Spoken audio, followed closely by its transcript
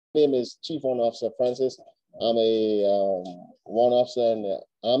name is Chief Warrant Officer Francis. I'm a warrant officer in the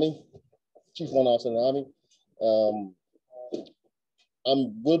Army, Chief Warrant Officer in the Army.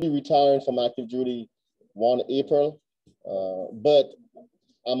 Will be retiring from active duty 1 April, but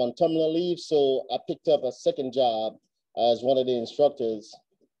I'm on terminal leave, so I picked up a second job as one of the instructors,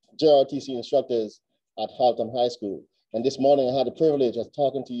 JROTC instructors at Haltom High School. And this morning I had the privilege of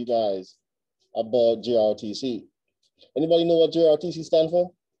talking to you guys about JROTC. Anybody know what JROTC stands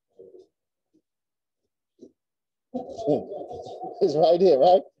for? It's right here,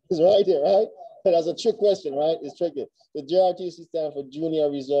 right? It's right here, right? That's a trick question, right? It's tricky. The JROTC stands for Junior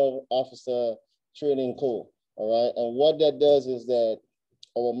Reserve Officer Training Corps, all right? And what that does is that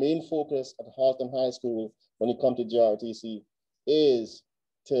our main focus at Haltom High School when it comes to JROTC is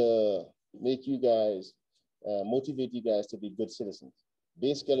to make you guys, motivate you guys to be good citizens.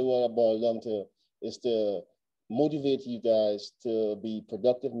 Basically what I boil down to is to motivate you guys to be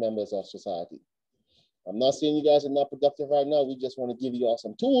productive members of society. I'm not saying you guys are not productive right now. We just want to give you all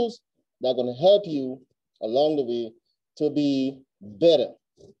some tools that are going to help you along the way to be better.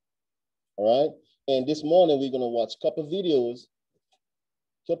 All right. And this morning, we're going to watch a couple videos,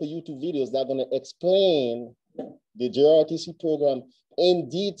 couple YouTube videos that are going to explain the JROTC program in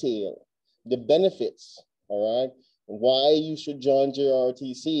detail, the benefits, all right, why you should join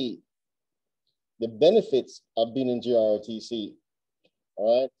JROTC, the benefits of being in JROTC,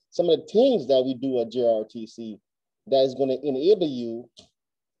 all right, some of the things that we do at JROTC that is going to enable you,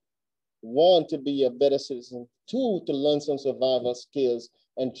 1, to be a better citizen, 2, to learn some survival skills,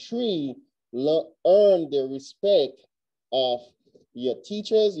 and 3, earn the respect of your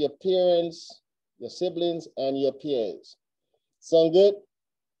teachers, your parents, your siblings, and your peers. Sound good?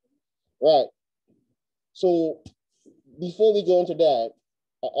 Right. So before we go into that,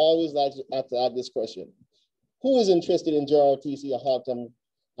 I always like to ask this question. Who is interested in JROTC at Haltom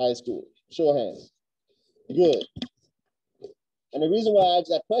High School? Show of hands. Good. And the reason why I ask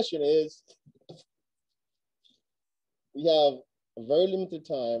that question is we have a very limited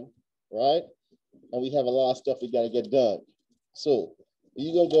time, right? And we have a lot of stuff we got to get done. So what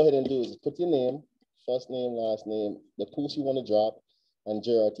you're going to go ahead and do is put your name, first name, last name, the course you want to drop, and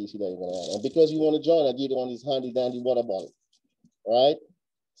JROTC that you're going to add. And because you want to join, I give you one of these handy dandy water bottles, right?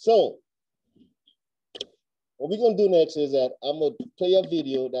 So what we're going to do next is that I'm going to play a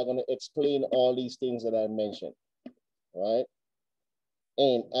video that's going to explain all these things that I mentioned, right?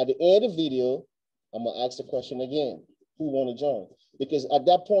 And at the end of the video, I'm going to ask the question again, who want to join? Because at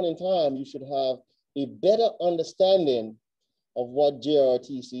that point in time, you should have a better understanding of what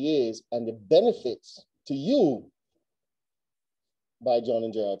JROTC is and the benefits to you by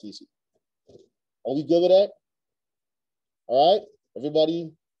joining JROTC. Are we good with that? All right,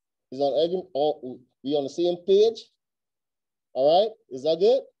 everybody is on, we on the same page? All right, is that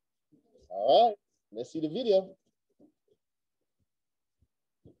good? All right, let's see the video.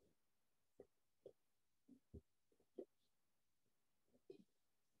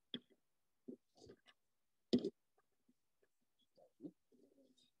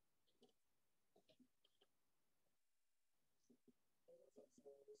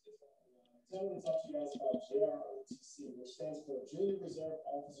 So I'm going to talk to you guys about JROTC, which stands for Junior Reserve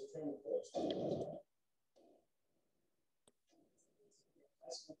Officer Training Course.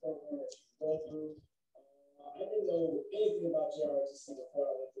 High school program that you go through. I didn't know anything about JROTC before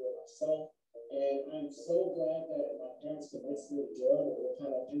I went through it myself, and I'm so glad that my parents convinced me to join, or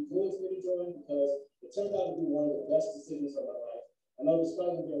kind of influenced me to join, because it turned out to be one of the best decisions of my life. I know there's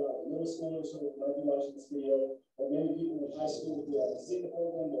probably going to be a lot of middle schoolers who might be watching this video, or maybe people in high school who haven't seen the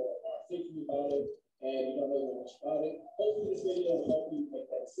program or are thinking about it, and you don't know much about it. Hopefully this video will help you make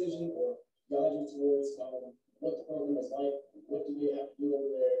that decision or guide you towards what the program is like, what do they have to do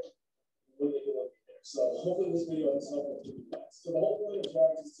over there, what they do over there. So hopefully this video is helpful to you guys. So the whole point of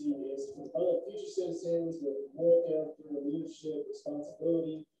JROTC is to develop future citizens with moral character, leadership,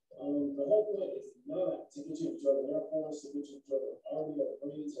 responsibility. The whole point is not to get you to join the Air Force, to get you to join the Army or the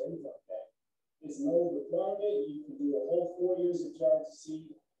Marines or anything like that. It's no requirement. You can do a whole 4 years of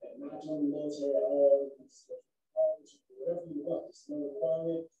JROTC and not join the military at all. You can do whatever you want. There's no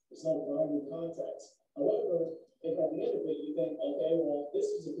requirement. There's no binding contracts. However, if at the end of it you think, okay, well, this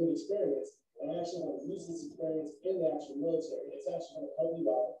is a good experience, and I actually want to use this experience in the actual military, it's actually going to help you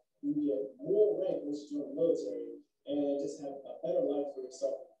out. You can get more rank once you join the military and just have a better life for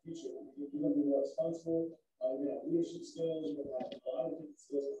yourself in the future. You're going to be more responsible. You're going to have leadership skills. You're going to have a lot of different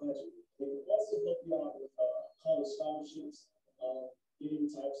skills behind you. It can also help you out with college scholarships, getting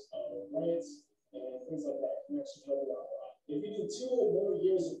types of grants, and things like that. It can actually help you out a lot. If you do 2 or more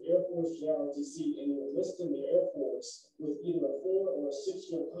years of Air Force JROTC and you enlist in the Air Force with either a 4 or a 6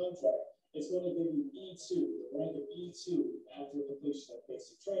 year contract, it's going to give you E2, the rank of E2 after completion of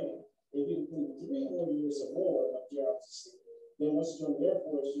basic training. If you complete 3 more years or more of JROTC, then once you join the Air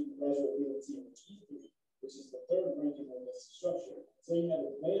Force, you graduate with a team of E3, which is the 3rd ranking in this structure. So you have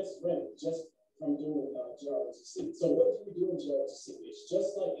advanced rank just from doing JROTC. So what do you do in JROTC? It's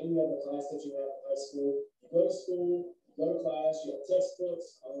just like any other class that you have in high school. You go to school, you go to class, you have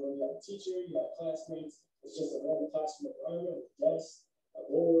textbooks, you have a teacher, you have classmates. It's just a normal classroom environment with desks, a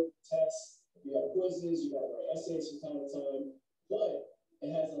board, tests, you have quizzes, you got to write essays from time to time, but it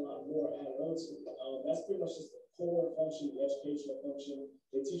has a lot more added on to it. That's pretty much just the core function, the educational function.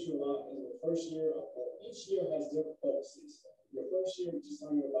 They teach you a lot in the first year. Each year has different focuses. Your first year, you're just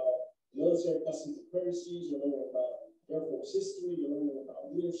learning about military customs and courtesies, you're learning about Air Force history, you're learning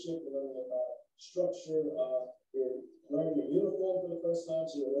about leadership, you're learning about structure, you're learning your uniform for the first time,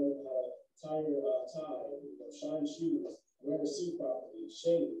 so you're learning how to tie your tie, shine shoes, wear a suit properly,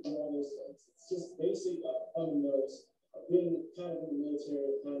 shave, do all those things. It's just basic fundamentals of being kind of in the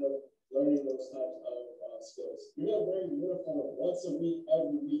military, kind of learning those types of skills. You're going to wear your uniform once a week,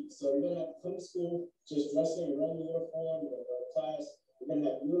 every week. So you're going to have to come to school, just dressing your own uniform, you're going to go to class, you're going to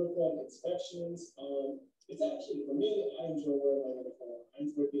have uniform inspections. It's actually, for me, I enjoy wearing my uniform. I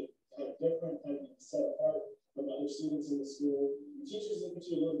enjoy being kind of different, kind of being set apart from other students in the school. The teachers look at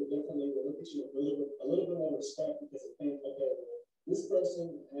you a little bit differently. They look at you with a little bit more respect because they think, okay, well, this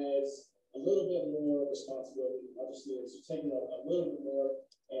person has a little bit more responsibility than other students. You're taking a little bit more,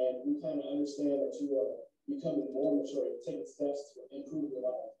 and we kind of understand that you are becoming more mature. You're taking steps to improve your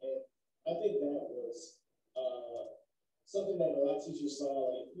life. And I think that was something that a lot of teachers saw.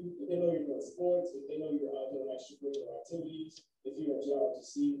 Like if they know you're doing sports, if they know you're out doing extracurricular activities, if you're a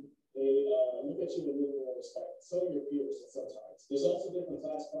JROTC, they look at you with a little more respect. So do your peers sometimes. There's also different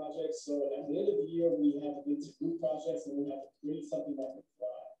class projects. So at the end of the year, we have to get to group projects and we have to create something that can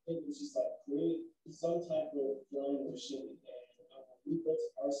fly. I think it's just like create some type of flying machine. And we built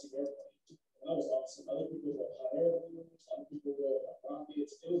an RC airplane. And that was awesome. Other people built hot air balloons, other people built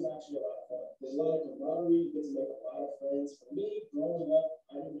rockets. It was actually a lot of fun. There's a lot of camaraderie. You get to make a lot of friends. For me, growing up,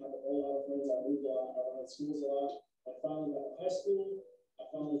 I didn't have a whole lot of friends. I moved a lot. I ran schools a lot. I finally got to high school. I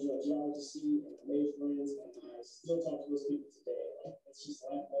finally joined JROTC and I made friends, and I still talk to those people today. Right? It's just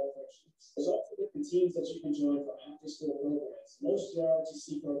lifelong friendships. There's also different teams that you can join for after-school programs. Most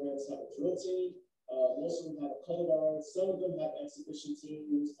JROTC programs have a drill team. Most of them have a color guard. Some of them have exhibition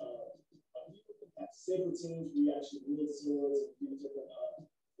teams. People have saber teams where you actually wield swords and do different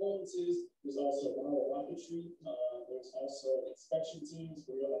performances. There's also model rocketry. There's also inspection teams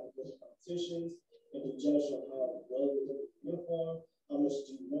where you'll have different competitions and be judged on how well you look at the uniform. How much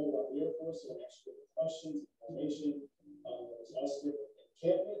do you know about the Air Force? So actually different questions, information. There's also different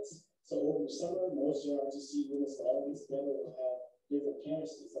encampments. So over the summer, most JROTC units that all get together will have different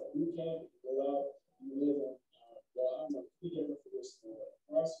camps. It's like boot camp. You go out, you live in, I don't know, be different for your school.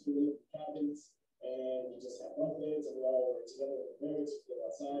 For us, we live in cabins and we just have bunk beds and we all work together in the barracks. We go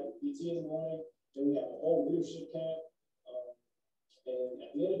outside with PT in the morning. Then we have a whole leadership camp. And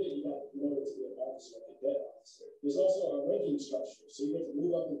at the end of it, you got to remember to be an officer, a cadet officer. There's also a ranking structure. So you get to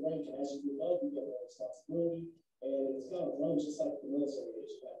move up in rank, and as you move up, you get more responsibility. And it's kind of run just like the military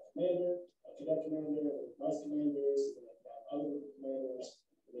is. You have a commander, a cadet commander, vice commanders, and then you have other commanders.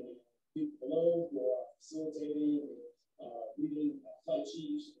 And then you have people below who are facilitating, leading flight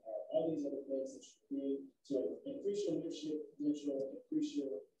chiefs, all these other things that you create to increase your leadership potential, increase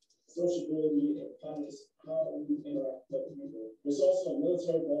your sociability, and kind of just how you interact with other people. There's also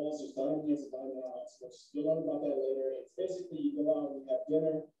military balls, there's dining ins and dining outs, which you'll learn about that later. It's basically you go out and you have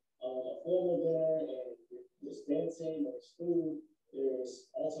dinner, a formal dinner, and there's dancing, there's food,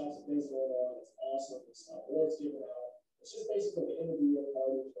 there's all types of things going on. It's awesome. There's awards given out. It's just basically the end of the year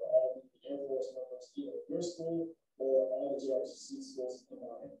party for all the Air Force members, either your school or all the JROTC schools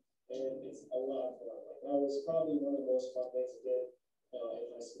combined. And it's a lot of fun. Like, that was probably one of the most fun things I did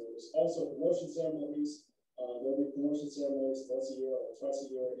in high school. There's also promotion ceremonies. There'll be promotion ceremonies once a year or twice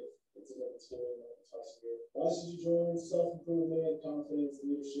a year if it's a different school, twice a year. Why should you join? Self-improvement, confidence,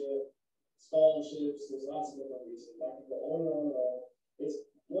 leadership, scholarships. There's lots of different reasons. I can go on and on and on. It's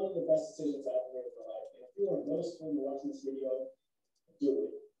one of the best decisions I've ever made in my life. And if you are in middle school and you're watching this video, do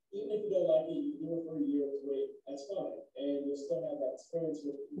it. Even if you don't like it, you do it for a year or 2. That's fine. And you'll still have that experience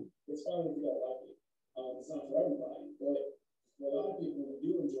with you. It's fine if you don't like it. It's not for everybody, but for a lot of people who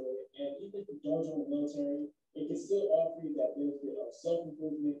do enjoy it, and even if you don't join the military, it can still offer you that benefit of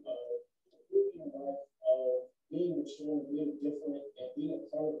self-improvement, of improving your life, of being mature and being different, and being a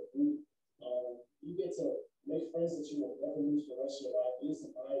part of a group. You get to make friends that you will never lose for the rest of your life. At least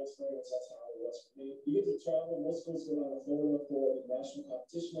in my experience, that's how it was for me. You get to travel. Most schools go down to Florida for the national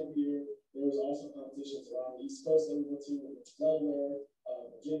competition every year. There was also competitions around the East Coast that we went to, Delaware,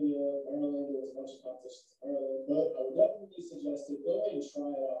 Virginia, Maryland. There was a bunch of competitions in Maryland. But I would definitely suggest to go ahead and try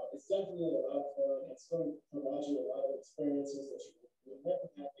it out. It's definitely a lot of fun. It's going to provide you a lot of experiences that you'll never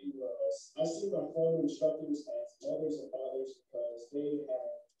have anywhere else. I see my former instructors as mothers and fathers because they have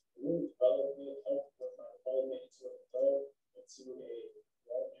really developed me, helped with my development into an adult, into a man.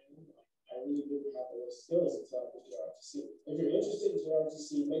 I really didn't have those skills until I was JROTC. If you're interested in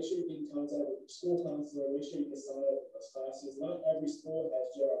JROTC, make sure you get in contact with your school counselor. Make sure you can sign up for those classes. Not every school has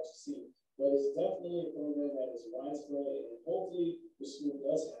JROTC, but it's definitely a program that is widespread, and hopefully your school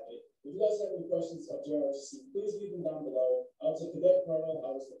does have it. If you guys have any questions of JROTC, please leave them down below. I was a cadet colonel.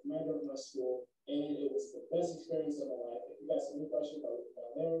 I was the commander of my school, and it was the best experience of my life. If you guys have any questions, I'll leave them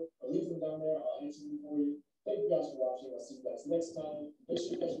down there. I'll leave them down there. I'll answer them for you. Thank you guys for watching. I'll see you guys next time. Make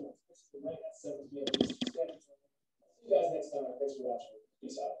sure you guys watch tonight at 7 p.m. Eastern Standard Time. See you guys next time. Thanks for watching.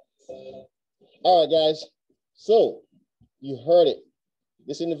 Peace out. All right, guys. So you heard it.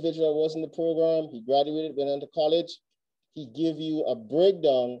 This individual was in the program. He graduated, went on to college. He gave you a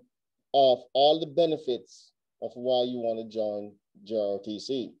breakdown of all the benefits of why you want to join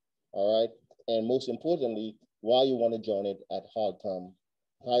JROTC. All right. And most importantly, why you want to join it at Haltom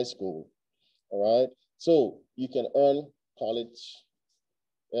High School. All right. So you can earn college.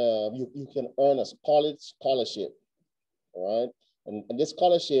 You can earn a college scholarship. All right. And this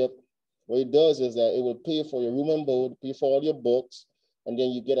scholarship, what it does is that it will pay for your room and board, pay for all your books, and then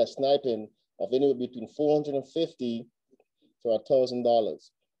you get a stipend of anywhere between $450 to $1,000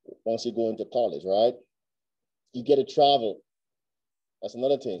 once you go into college, right? You get to travel. That's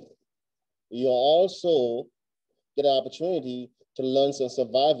another thing. You also get an opportunity to learn some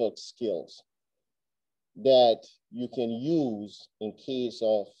survival skills that you can use in case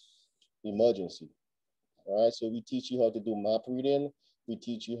of emergency. All right, so we teach you how to do map reading. We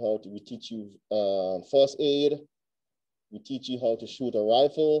teach you first aid. We teach you how to shoot a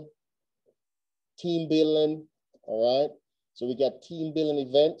rifle, team building, all right? So we got team building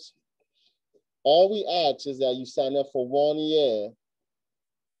events. All we ask is that you sign up for 1 year.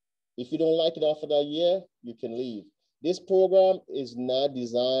 If you don't like it after that year, you can leave. This program is not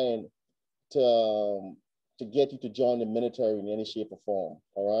designed to get you to join the military in any shape or form,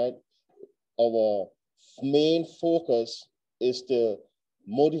 all right? Our main focus is to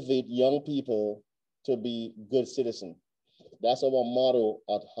motivate young people to be good citizens. That's our motto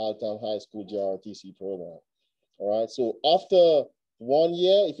at Haltom High School JROTC program. All right, so after 1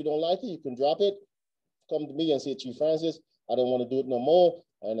 year, if you don't like it, you can drop it. Come to me and say, Chief Francis, I don't want to do it no more.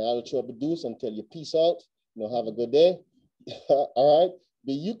 And I will trouble-deuce and tell you peace out. You know, have a good day. All right,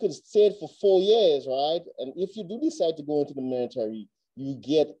 but you can stay it for 4 years, right? And if you do decide to go into the military, you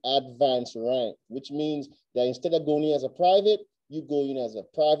get advanced rank, which means that instead of going in as a private, you go in as a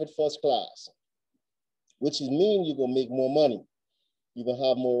private first class, which means you're gonna make more money. You're gonna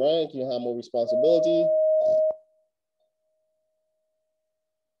have more rank, you have more responsibility.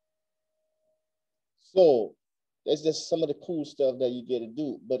 So that's just some of the cool stuff that you get to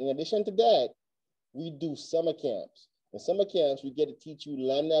do. But in addition to that, we do summer camps. In summer camps, we get to teach you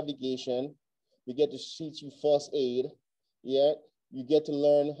land navigation. We get to teach you first aid. Yeah, you get to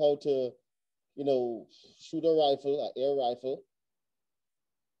learn how to, you know, shoot a rifle, an air rifle.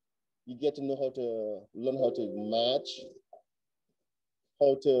 You get to know how to learn how to match,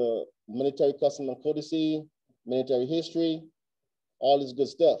 how to military custom and courtesy, military history, all this good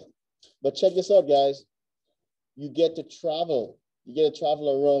stuff. But check this out, guys. You get to travel. You get to travel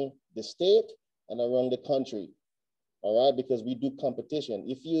around the state and around the country. All right, because we do competition.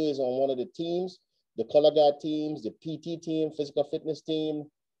 If you is on one of the teams, the color guard teams, the PT team, physical fitness team,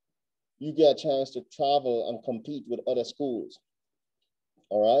 you get a chance to travel and compete with other schools.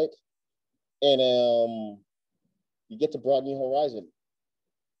 All right. And you get to broaden your horizon,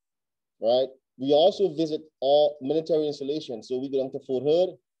 right? We also visit all military installations. So we go down to Fort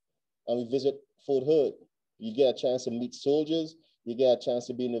Hood and we visit Fort Hood. You get a chance to meet soldiers. You get a chance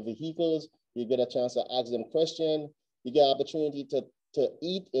to be in the vehicles. You get a chance to ask them questions. You get opportunity to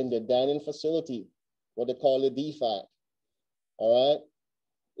eat in the dining facility, what they call the DFAC, all right?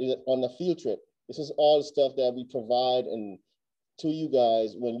 On a field trip. This is all stuff that we provide and to you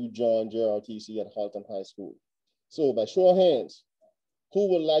guys when you join JROTC at Haltom High School. So by show of hands, who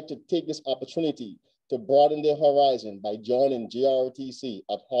would like to take this opportunity to broaden their horizon by joining JROTC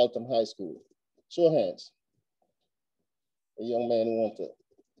at Haltom High School? Show of hands. A young man who wants to.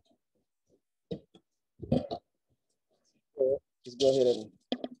 Just go ahead and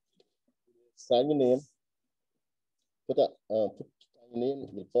sign your name. Put your name,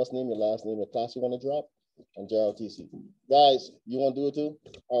 your first name, your last name, your class you want to drop, and JROTC. Guys, you want to do it too?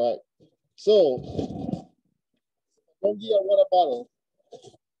 All right. So, don't give you a water bottle.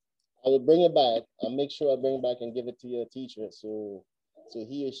 I will bring it back. I'll make sure I bring it back and give it to your teacher so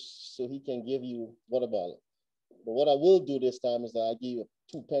he can give you water bottle. But what I will do this time is that I give you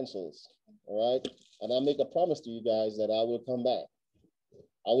 2 pencils, all right? And I make a promise to you guys that I will come back.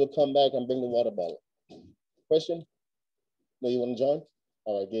 I will come back and bring the water bottle. Question? No, you want to join?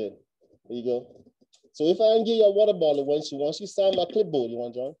 All right, good. There you go. So if I give you a water bottle, once you sign my clipboard, you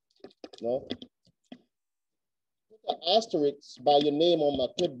want to join? No? Put an asterisk by your name on my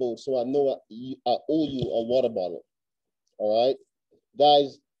clipboard so I know I owe you a water bottle. All right?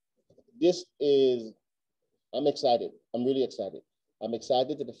 Guys, I'm excited. I'm really excited. I'm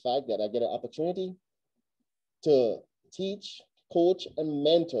excited to the fact that I get an opportunity to teach, coach, and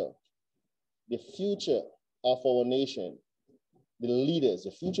mentor the future of our nation, the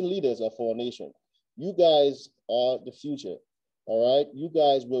future leaders of our nation. You guys are the future, all right? You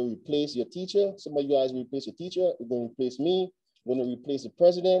guys will replace your teacher. Some of you guys will replace your teacher. You're going to replace me. You're going to replace the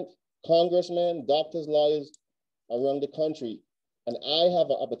president, congressmen, doctors, lawyers around the country. And I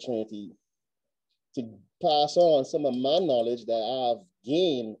have an opportunity to pass on some of my knowledge that I've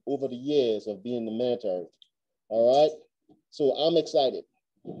gained over the years of being in the military, all right? So I'm excited.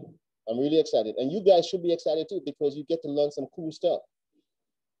 I'm really excited. And you guys should be excited too because you get to learn some cool stuff.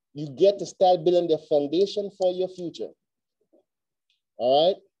 You get to start building the foundation for your future, all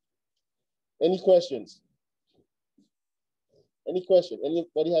right? Any questions? Any question?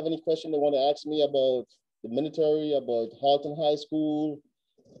 Anybody have any question they want to ask me about the military, about Haltom High School,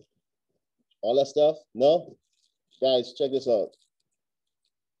 all that stuff? No? Guys, check this out.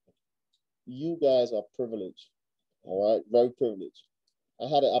 You guys are privileged, all right? Very privileged. I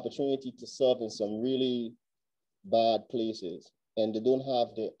had an opportunity to serve in some really bad places, and they don't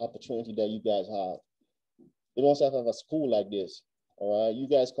have the opportunity that you guys have. They don't have a school like this, all right? You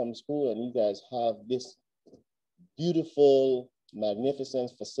guys come to school and you guys have this beautiful,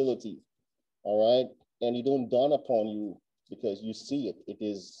 magnificent facility, all right? And it don't dawn upon you because you see it. It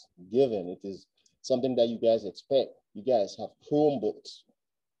is given. It is something that you guys expect. You guys have Chromebooks.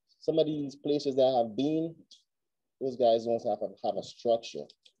 Some of these places that I've been, those guys don't have a structure,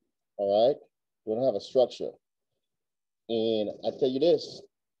 all right? They don't have a structure. And I tell you this,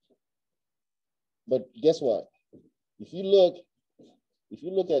 but guess what? If you look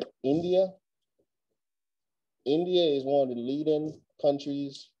at India, India is one of the leading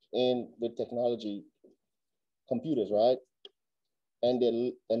countries with technology, computers, right? And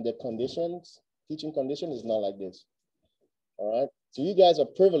their conditions, teaching condition is not like this, all right? So you guys are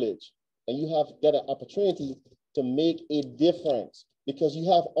privileged and you have got an opportunity to make a difference because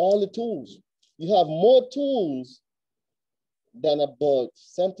you have all the tools. You have more tools than about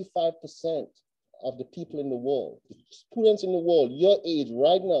 75% of the people in the world. The students in the world, your age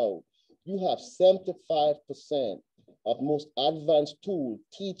right now, you have 75% of most advanced tool,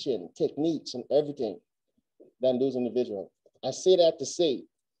 teaching, techniques, and everything than those individuals. I say that to say,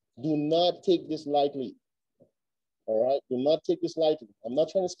 do not take this lightly, all right? Do not take this lightly. I'm not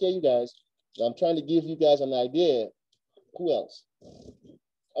trying to scare you guys. I'm trying to give you guys an idea. Who else?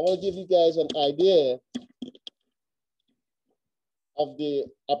 I want to give you guys an idea of the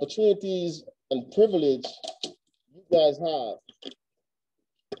opportunities and privilege you guys have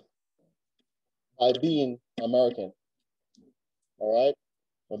by being American, all right?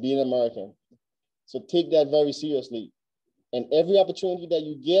 By being American. So take that very seriously. And every opportunity that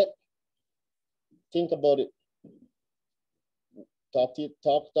you get, think about it. Talk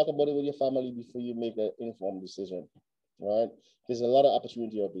about it with your family before you make an informed decision, all right? There's a lot of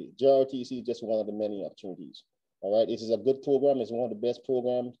opportunity out there. JROTC is just one of the many opportunities, all right? It is a good program. It's one of the best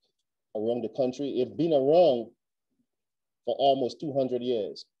programs around the country. It's been around for almost 200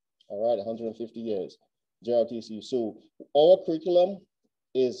 years, all right, 150 years, JROTC. So our curriculum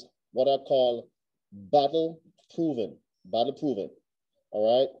is what I call battle proven,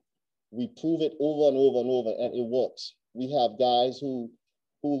 all right? We prove it over and over and over, and it works. We have guys who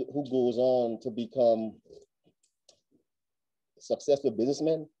goes on to become successful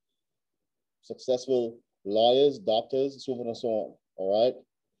businessmen, successful lawyers, doctors, so on and so on, all right?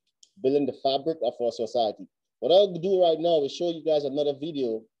 Building the fabric of our society. What I'll do right now is show you guys another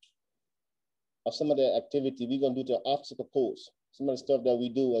video of some of the activity we're gonna do to obstacle course, some of the stuff that we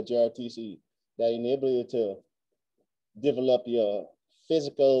do at JROTC that enable you to develop your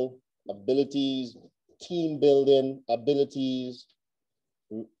physical abilities, team building abilities,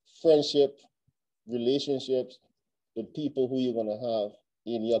 friendship, relationships with people who you're gonna have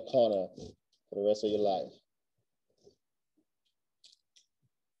in your corner for the rest of your life.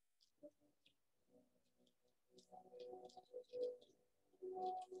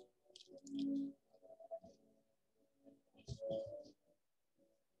 You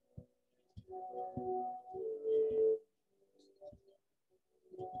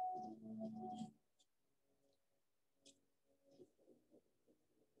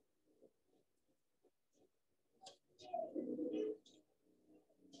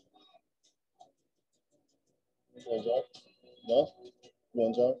want to join? No? You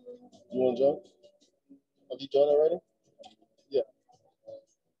want to join? You want to join? Have you joined already? Yeah.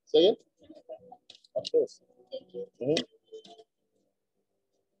 Say it? Of course. Mm-hmm.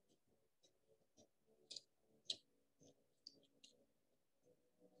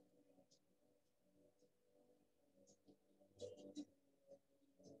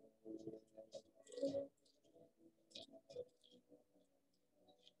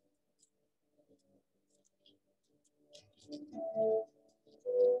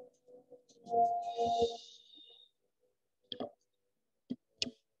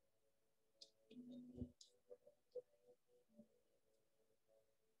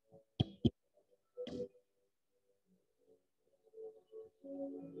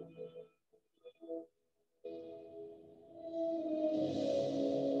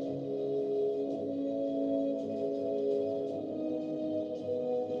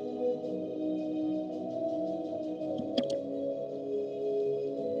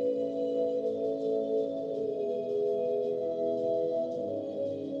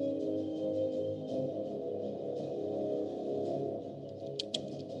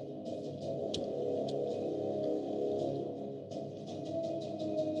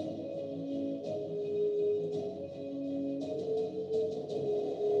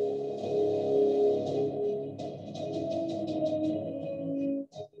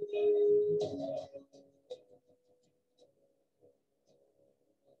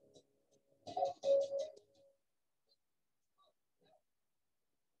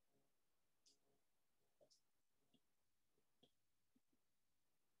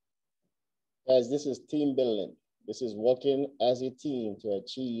 Guys, this is team building. This is working as a team to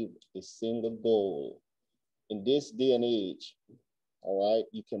achieve a single goal. In this day and age, all right,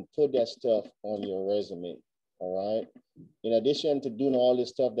 you can put that stuff on your resume, all right? In addition to doing all this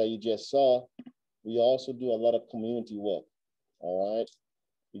stuff that you just saw, we also do a lot of community work, all right?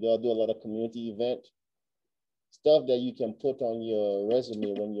 We gotta do a lot of community event, stuff that you can put on your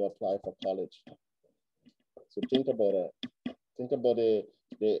resume when you apply for college. So think about it. Think about it.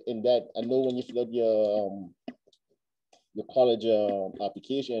 In that, I know when you fill out your college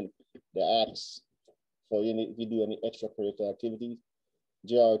application, they ask for if you do any extracurricular activities.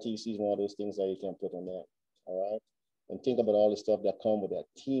 JROTC is one of those things that you can put on there, all right? And think about all the stuff that come with that: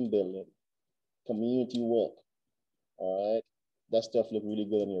 team building, community work, all right? That stuff look really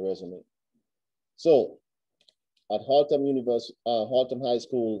good on your resume. So at Haltom University, Haltom High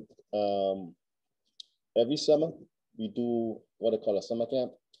School, every summer we do what they call a summer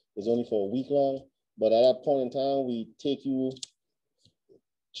camp. It's only for a week long, but at that point in time, we take you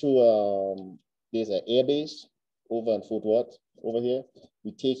through, there's an air base over in Fort Worth, over here.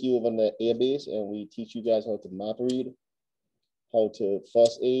 We take you over in the air base and we teach you guys how to map read, how to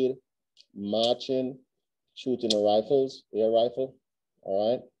first aid, marching, shooting the rifles, air rifle, all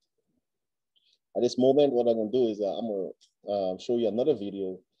right? At this moment, what I'm gonna do is I'm gonna show you another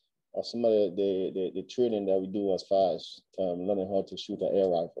video of some of the training that we do as far as learning how to shoot an air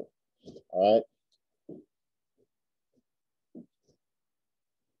rifle, all right?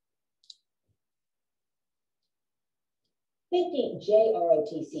 50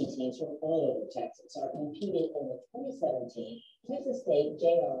 JROTC teams from all over Texas are competing in the 2017 Texas State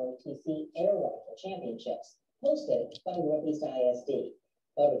JROTC Air Rifle Championships, hosted by Northeast ISD.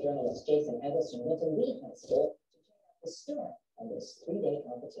 Photojournalist Jason Eggleston went to Lee High School to check out the start of this 3-day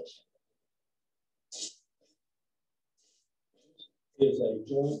competition. Is a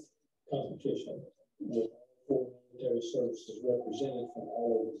joint competition with 4 military services represented from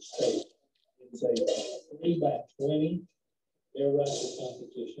all over the state. It's a 3x20 air rifle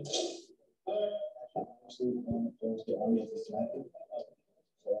competition. Actually, the Army is selected,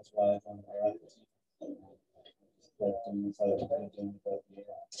 so that's why it's on the air rifle team. But inside of the air.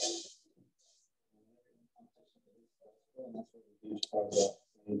 And that's what a huge part of that.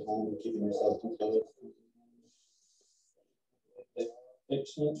 Keeping yourself together.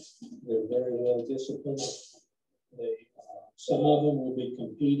 Excellent. They're very well disciplined. Some of them will be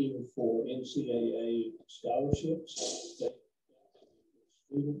competing for NCAA scholarships.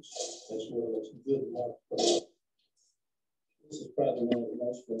 Students, as well as good mark. This is probably one of the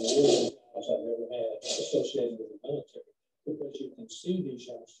most rewarding jobs I've ever had associated with the military, because you can see these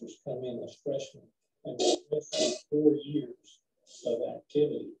youngsters come in as freshmen and especially 4 years of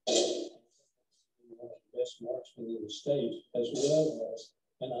activity. best marksman in the state, as well as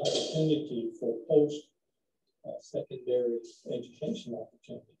an opportunity for post-secondary education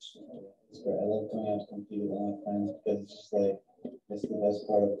opportunities. It's great. I love coming out to compete with all my friends because it's just like, it's the best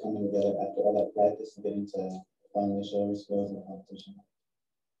part of coming together after all that practice and getting to finally show your skills in the competition.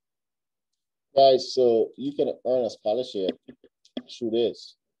 Guys, so you can earn a scholarship through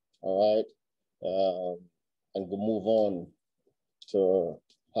this, all right? And go move on to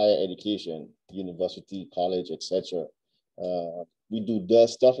higher education, university, college, etc. We do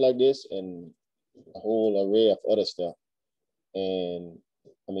stuff like this and a whole array of other stuff. And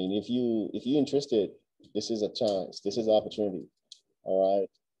I mean, if you're interested, this is a chance. This is an opportunity. All right.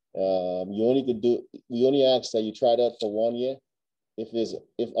 We only ask that you try that for 1 year. If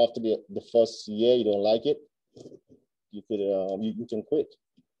after the first year you don't like it, you could you can quit.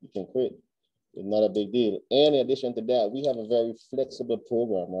 You can quit. It's not a big deal. And in addition to that, we have a very flexible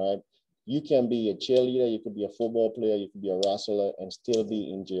program, right? You can be a cheerleader, you could be a football player, you could be a wrestler, and still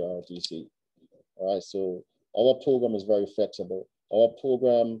be in JROTC. All right. So our program is very flexible. Our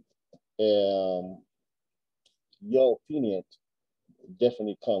program, your opinion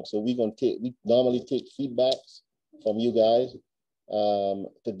definitely counts. So we normally take feedbacks from you guys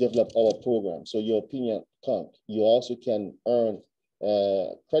to develop our program. So your opinion counts. You also can earn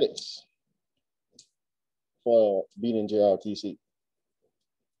credits for being in JROTC.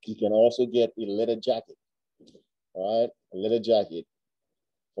 You can also get a leather jacket, all right? A leather jacket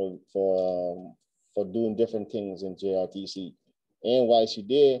for doing different things in JROTC. And whilst you're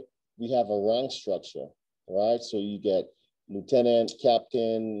there, we have a rank structure, right? So you get lieutenant,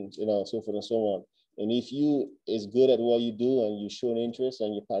 captain, so forth and so on. And if you is good at what you do and you show an interest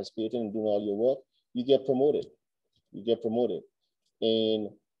and you're participating and doing all your work, you get promoted. You get promoted.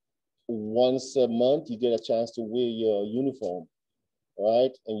 And once a month, you get a chance to wear your uniform,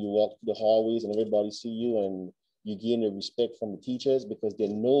 right? And you walk through the hallways and everybody see you and you gain the respect from the teachers because they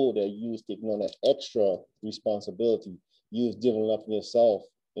know that you're taking on an extra responsibility. You're developing yourself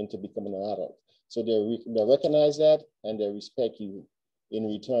into becoming an adult. So they recognize that and they respect you in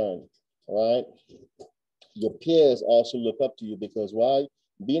return, right? Your peers also look up to you because why?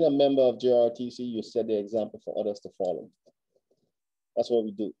 Being a member of JROTC, you set the example for others to follow. That's what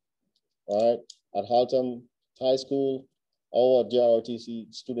we do, all right? At Haltom High School, our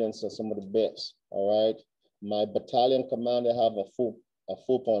JROTC students are some of the best, all right? My battalion commander have a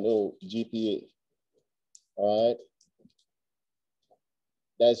 4.0 GPA, all right?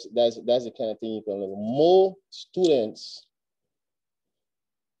 That's the kind of thing you can learn. More students,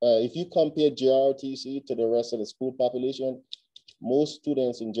 if you compare JROTC to the rest of the school population, most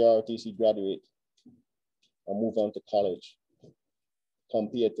students in JROTC graduate and move on to college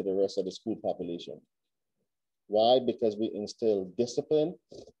compared to the rest of the school population. Why? Because we instill discipline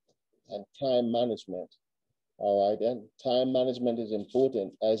and time management. All right, and time management is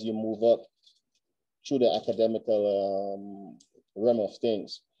important as you move up through the academical realm of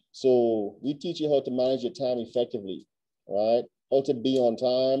things. So we teach you how to manage your time effectively, right? How to be on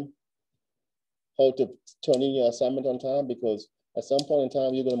time, how to turn in your assignment on time, because at some point in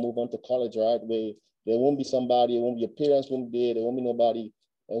time, you're gonna move on to college, right? Where there won't be somebody, your parents won't be there won't be nobody,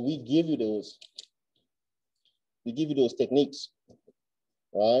 and we give you those techniques,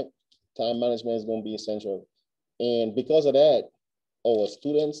 right? Time management is gonna be essential. And because of that, our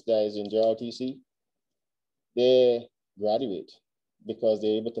students that is in JROTC, they graduate because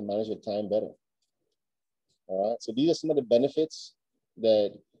they're able to manage their time better. All right, so these are some of the benefits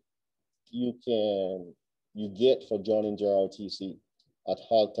that you get for joining JROTC at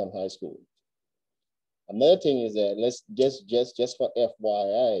Haltom High School. Another thing is that let's just for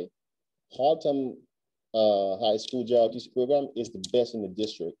FYI, Haltom High School JROTC program is the best in the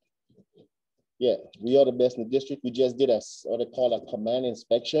district. Yeah, we are the best in the district. We just did what they call a command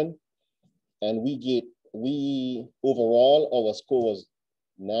inspection, and overall our score was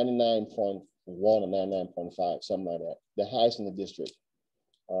 99.1 or 99.5, something like that. The highest in the district.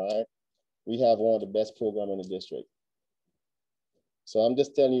 All right, we have one of the best programs in the district. So I'm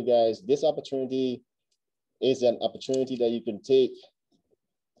just telling you guys, this opportunity is an opportunity that you can take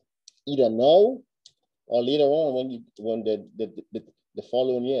either now or later on when the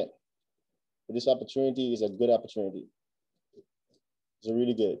following year. This opportunity is a good opportunity. It's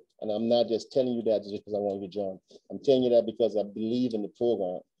really good. And I'm not just telling you that just because I want you to join. I'm telling you that because I believe in the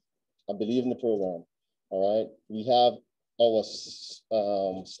program. I believe in the program. All right. We have our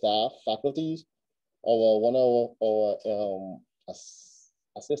staff, faculties, one of our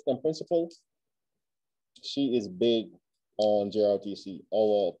assistant principal. She is big on JROTC.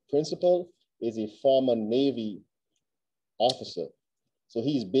 Our principal is a former Navy officer. So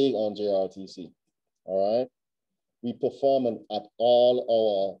he's big on JROTC. all right? We perform at all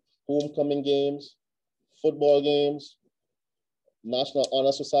our homecoming games, football games, National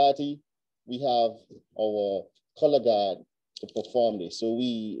Honor Society. We have our color guard to perform this. So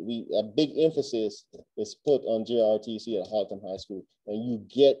a big emphasis is put on JROTC at Haltom High School, and you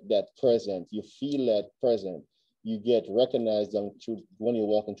get that present, you feel that present, you get recognized when you're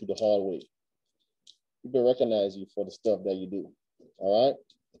walking through the hallway. People recognize you for the stuff that you do, all right?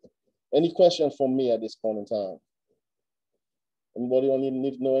 Any question from me at this point in time? Anybody don't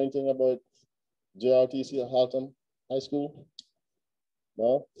need to know anything about JROTC at Haltom High School?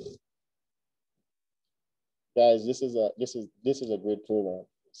 No? Guys, this is a great program.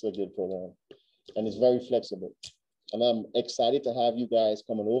 It's a good program, and it's very flexible. And I'm excited to have you guys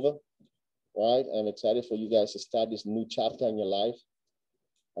coming over, right? I'm excited for you guys to start this new chapter in your life,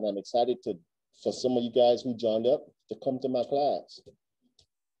 and I'm excited for some of you guys who joined up to come to my class.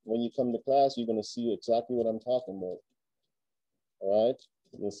 When you come to class, you're gonna see exactly what I'm talking about. All right,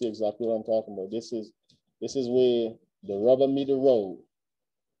 you'll see exactly what I'm talking about. This is where the rubber meets the road.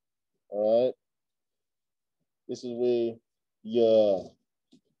 All right. This is where you're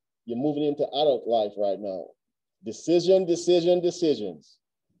moving into adult life right now. Decisions.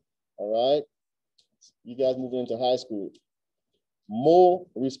 All right. You guys moving into high school. More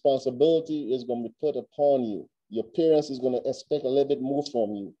responsibility is going to be put upon you. Your parents is going to expect a little bit more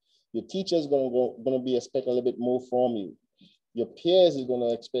from you. Your teacher is going to be expect a little bit more from you. Your peers is going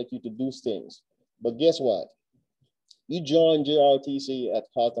to expect you to do things. But guess what? You join JROTC at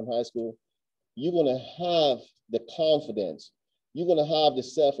Haltom High School, you're going to have the confidence. You're going to have the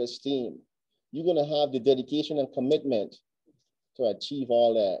self-esteem. You're going to have the dedication and commitment to achieve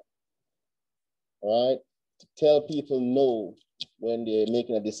all that. All right? To tell people no when they're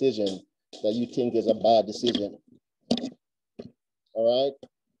making a decision that you think is a bad decision. All right?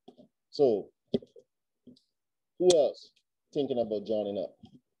 So, who else thinking about joining up?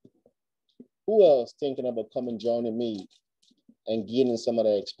 Who else thinking about coming joining me and gaining some of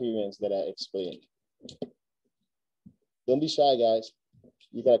the experience that I explained? Don't be shy, guys.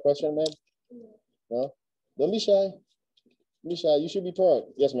 You got a question, man? No? Don't be shy. Don't be shy. You should be proud.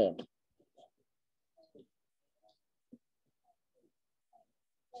 Yes, ma'am.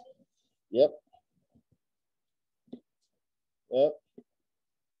 Yep. Yep.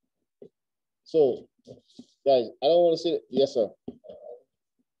 So, guys, I don't want to say, yes, sir.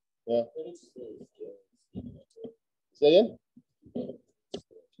 Yeah. Say again?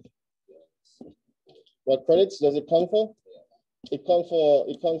 What credits does it come for? It comes for,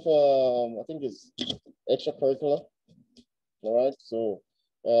 I think it's extracurricular. All right. So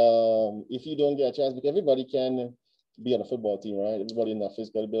if you don't get a chance, because everybody can be on a football team, right? Everybody in the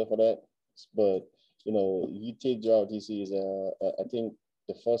physical ability for that. But you know, you take JROTC is I think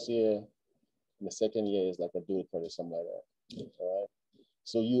the first year and the second year is like a dual credit, something like that. All right.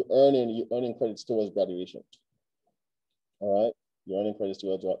 So you're earning credits towards graduation. All right. You're earning credits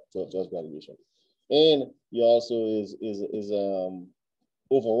towards graduation. And you also is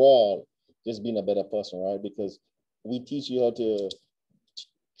overall just being a better person, right? Because we teach you how to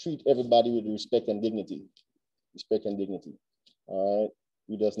treat everybody with respect and dignity. Respect and dignity. All right.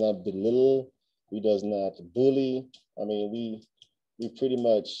 We does not belittle. We does not bully. I mean, we pretty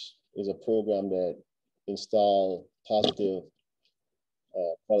much is a program that install positive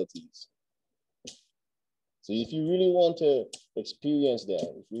qualities. So if you really want to experience that,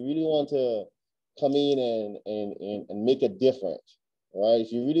 if you really want to come in and make a difference, right?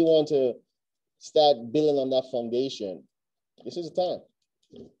 If you really want to start building on that foundation, this is the time.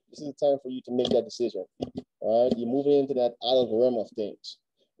 This is the time for you to make that decision, all right? You're moving into that adult realm of things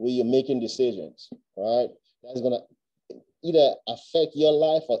where you're making decisions, all right? That's gonna either affect your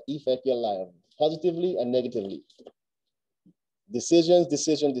life or affect your life positively and negatively. Decisions.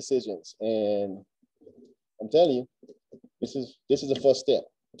 And I'm telling you, this is the first step.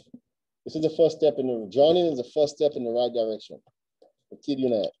 This is the first step in the journey, is the first step in the right direction. I'll kid you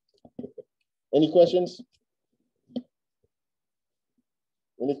not. Any questions?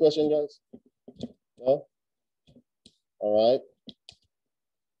 Any questions, guys? No? All right.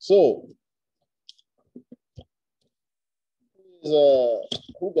 So,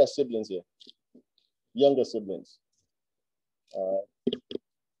 who got siblings here? Younger siblings. All right.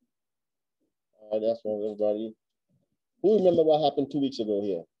 All right, that's one, everybody. Who remember what happened 2 weeks ago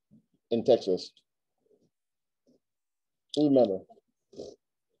here in Texas? Who remember?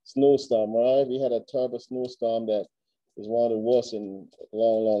 Snowstorm, right? We had a terrible snowstorm that is one of the worst in a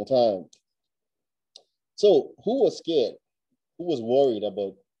long, long time. So who was scared? Who was worried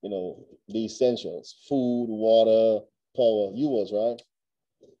about, you know, the essentials? Food, water, power. You was, right?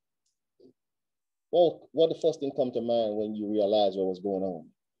 Well, what the first thing come to mind when you realize what was going on?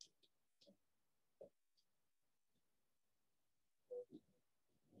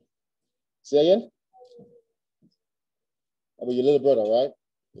 Say again? About your little brother, right?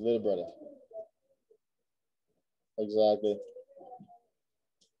 Your little brother. Exactly.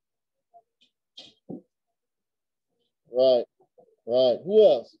 Right, right. Who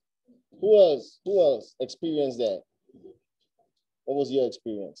else? Who else? Who else experienced that? What was your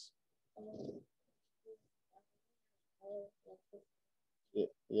experience?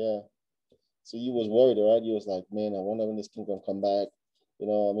 Yeah. So you was worried, right? You was like, man, I wonder when this thing gonna come back. You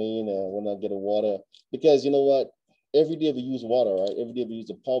know what I mean? When I get a water. Because you know what? Every day we use water, right? Every day we use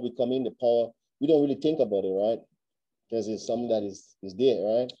the power. We come in, the power, we don't really think about it, right? Because it's something that is there,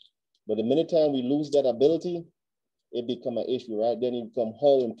 right? But the minute time we lose that ability, it become an issue, right? Then it become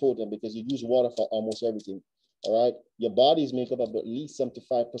how important because you use water for almost everything, all right? Your bodies make up at least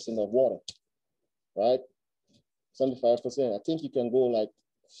 75% of water, right? 75%. I think you can go like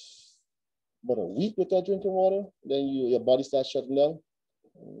about a week without drinking water, then your body starts shutting down.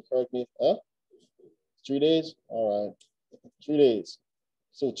 Correct me, huh? 3 days? All right, 3 days.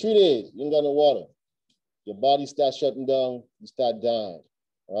 So 3 days, you ain't got no water. Your body starts shutting down, you start dying,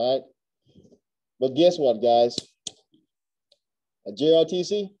 all right? But guess what, guys? At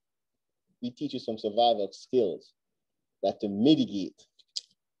JROTC, we teach you some survival skills that to mitigate,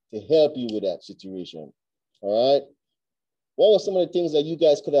 to help you with that situation, all right? What were some of the things that you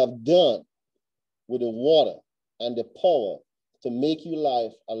guys could have done with the water and the power to make your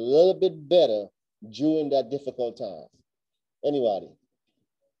life a little bit better during that difficult time? Anybody?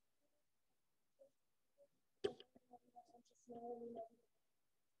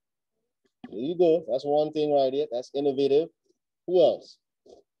 There you go. That's one thing right there. That's innovative. Who else?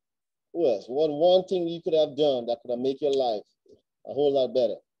 Who else? One thing you could have done that could have made your life a whole lot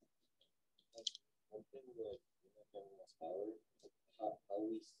better. How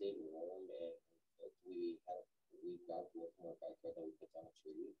we stayed warm and we got more back that we put on a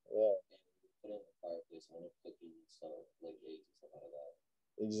tree. Yeah. And we put in the fireplace when we're cooking stuff like eggs and stuff like that.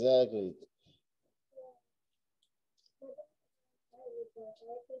 Exactly.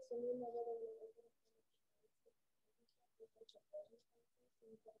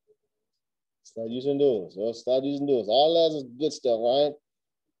 Start using those. Well, start using those. All that is good stuff, right?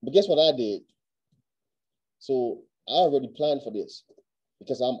 But guess what I did? So I already planned for this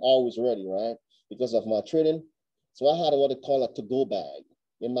because I'm always ready, right? Because of my training. So I had what they call a to-go bag.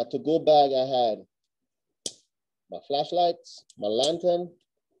 In my to-go bag, I had my flashlights, my lantern,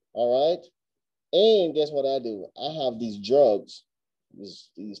 all right? And guess what I do? I have these jugs,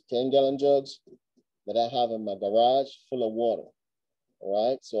 these 10-gallon jugs that I have in my garage full of water, all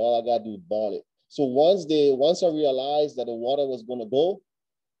right? So all I gotta do is boil it. So once I realized that the water was gonna go,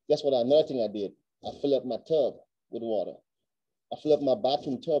 guess what? Another thing I did, I fill up my tub with water. I fill up my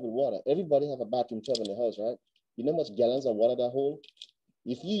bathroom tub with water. Everybody have a bathroom tub in the house, right? You know how much gallons of water that hold?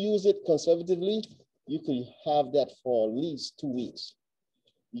 If you use it conservatively, you could have that for at least 2 weeks.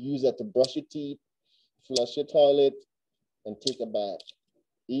 You use that to brush your teeth, flush your toilet, and take a bath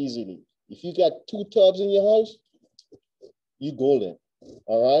easily. If you got 2 tubs in your house, you golden,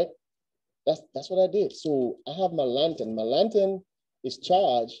 all right? That's what I did. So I have my lantern. My lantern is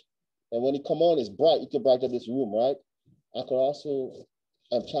charged, and when it come on, it's bright. You can brighten up this room, right? I could also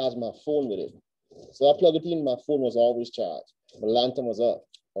charge my phone with it. So I plugged it in, my phone was always charged. My lantern was up,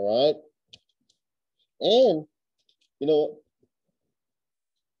 all right? And, you know,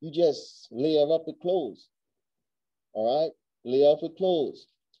 you just layer up with clothes, all right? Layer up with clothes.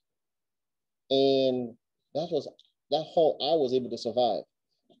 And that's how I was able to survive.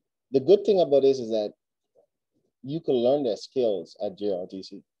 The good thing about this is that you can learn their skills at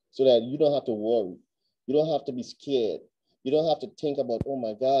JROTC so that you don't have to worry. You don't have to be scared. You don't have to think about, oh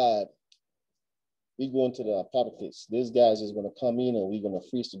my God, we going to the apocalypse. These guys is going to come in and we're going to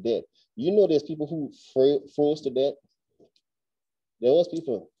freeze to death. You know, there's people who froze to death. There was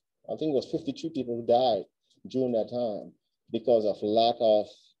people, I think it was 53 people who died during that time because of lack of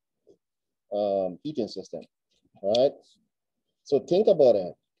heating system, right? So think about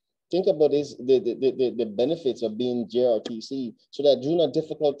that. Think about this, the benefits of being JROTC so that during a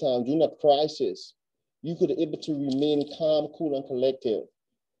difficult time, during a crisis, you could be able to remain calm, cool, and collective.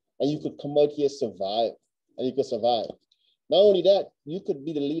 And you could come out here, survive, and you could survive. Not only that, you could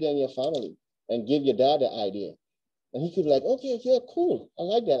be the leader in your family and give your dad the idea. And he could be like, okay, yeah, cool. I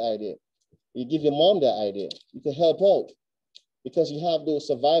like that idea. You give your mom that idea. You can help out because you have those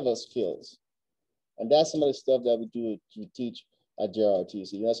survival skills. And that's some of the stuff that we teach at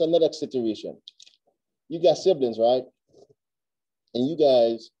JROTC. That's another situation. You got siblings, right? And you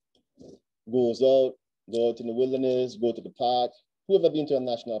guys goes out, go out in the wilderness, go to the park. Who ever been to a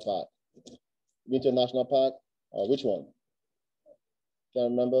national park? Been to a national park? Which one?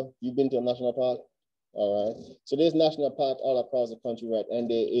 Can't remember? You've been to a national park? All right. So there's national park all across the country, right? And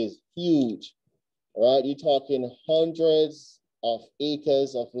there is huge, right? You're talking hundreds of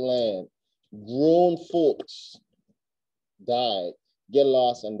acres of land. Grown folks die, get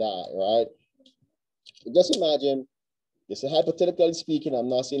lost and die, right? Just imagine, this is hypothetically speaking, I'm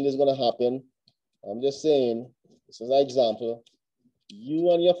not saying this is going to happen. I'm just saying, this is an example.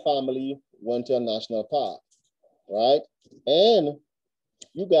 You and your family went to a national park, right? And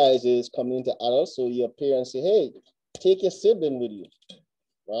you guys is coming into adults, so your parents say, hey, take your sibling with you,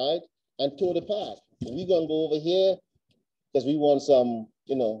 right? And tour the park. We're going to go over here because we want some,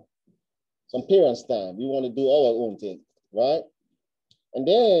 you know, some parents' time. We want to do our own thing, right? And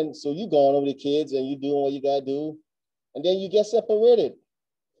then, so you going over the kids and you doing what you got to do. And then you get separated,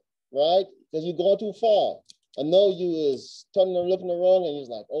 right? Because you're going too far. I know you is turning and looking around and you're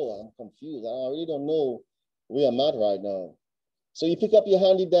like, oh, I'm confused. I really don't know where I'm at right now. So you pick up your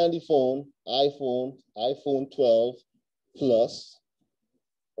handy dandy phone, iPhone 12 Plus,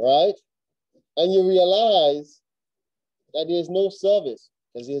 right? And you realize that there's no service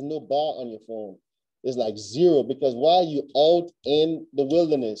because there's no bar on your phone. It's like zero because while you out in the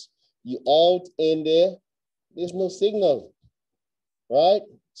wilderness, you out in there, there's no signal, right?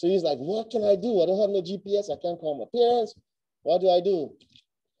 So he's like, what can I do? I don't have no GPS. I can't call my parents. What do I do?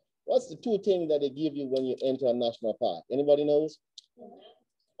 What's the two things that they give you when you enter a national park? Anybody knows?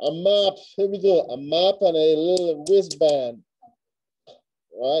 A map. Here we go. A map and a little wristband.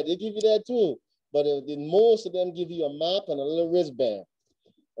 All right, they give you that too. But most of them give you a map and a little wristband,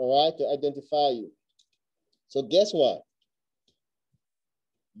 all right, to identify you. So guess what?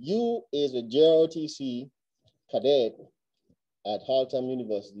 You is a JROTC cadet at Haltom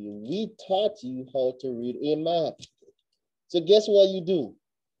University. We taught you how to read a map. So guess what you do?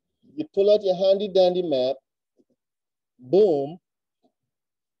 You pull out your handy dandy map, boom,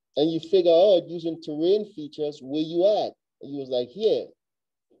 and you figure out using terrain features where you at. And you was like, here.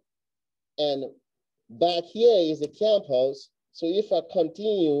 And back here is the camp house. So if I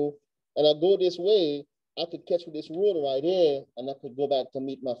continue and I go this way, I could catch this road right here and I could go back to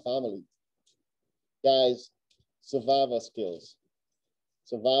meet my family. Guys, survival skills.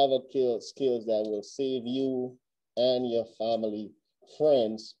 Survival skills that will save you and your family,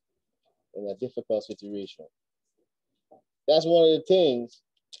 friends in a difficult situation. That's one of the things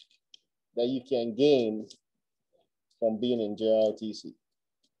that you can gain from being in JROTC.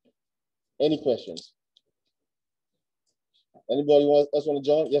 Any questions? Anybody else want to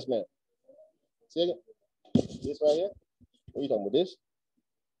join? Yes, ma'am. See again? This right here? What are you talking about? This?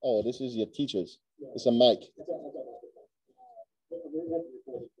 Oh, this is your teachers. It's a mic.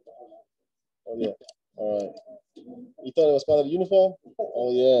 Oh, yeah. All right. You thought it was part of the uniform?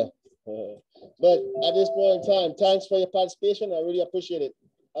 Oh, yeah. But at this point in time, thanks for your participation. I really appreciate it.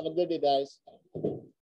 Have a good day, guys.